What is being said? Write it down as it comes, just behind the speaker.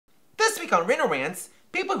week on Randall Rants,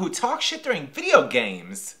 people who talk shit during video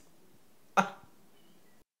games.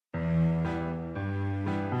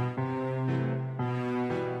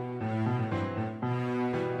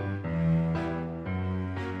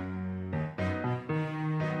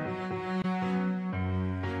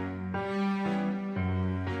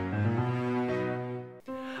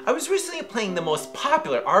 I was recently playing the most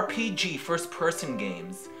popular RPG first-person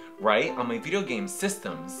games, right, on my video game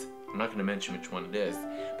systems. I'm not going to mention which one it is.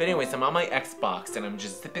 But anyways, I'm on my Xbox and I'm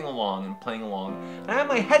just zipping along and playing along. And I have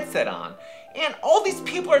my headset on. And all these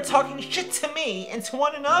people are talking shit to me and to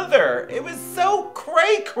one another. It was so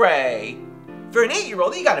cray-cray. For an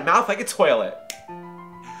 8-year-old, you got a mouth like a toilet.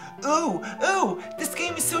 Ooh, this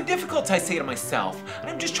game is so difficult, I say to myself. And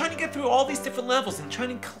I'm just trying to get through all these different levels and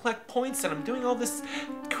trying to collect points, and I'm doing all this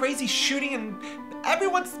crazy shooting, and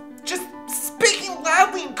everyone's just speaking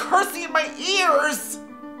loudly and cursing in my ears.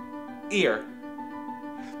 Ear.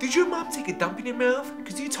 Did your mom take a dump in your mouth?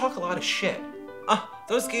 Because you talk a lot of shit.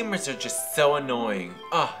 Those gamers are just so annoying.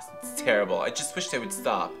 It's terrible. I just wish they would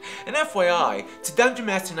stop. And FYI, to Dungeon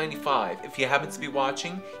Master 95, if you happen to be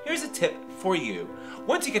watching, here's a tip for you.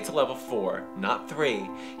 Once you get to level 4, not 3,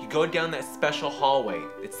 you go down that special hallway.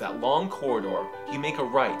 It's that long corridor. You make a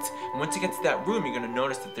right. And once you get to that room, you're going to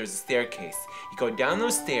notice that there's a staircase. You go down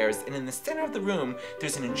those stairs, and in the center of the room,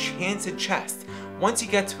 there's an enchanted chest. Once you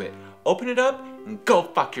get to it, open it up, and go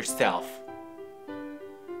fuck yourself.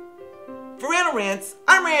 For Randall Rants,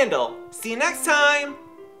 I'm Randall. See you next time!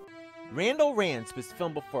 Randall Rants was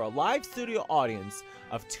filmed before a live studio audience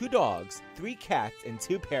of 2 dogs, 3 cats, and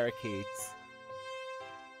 2 parakeets.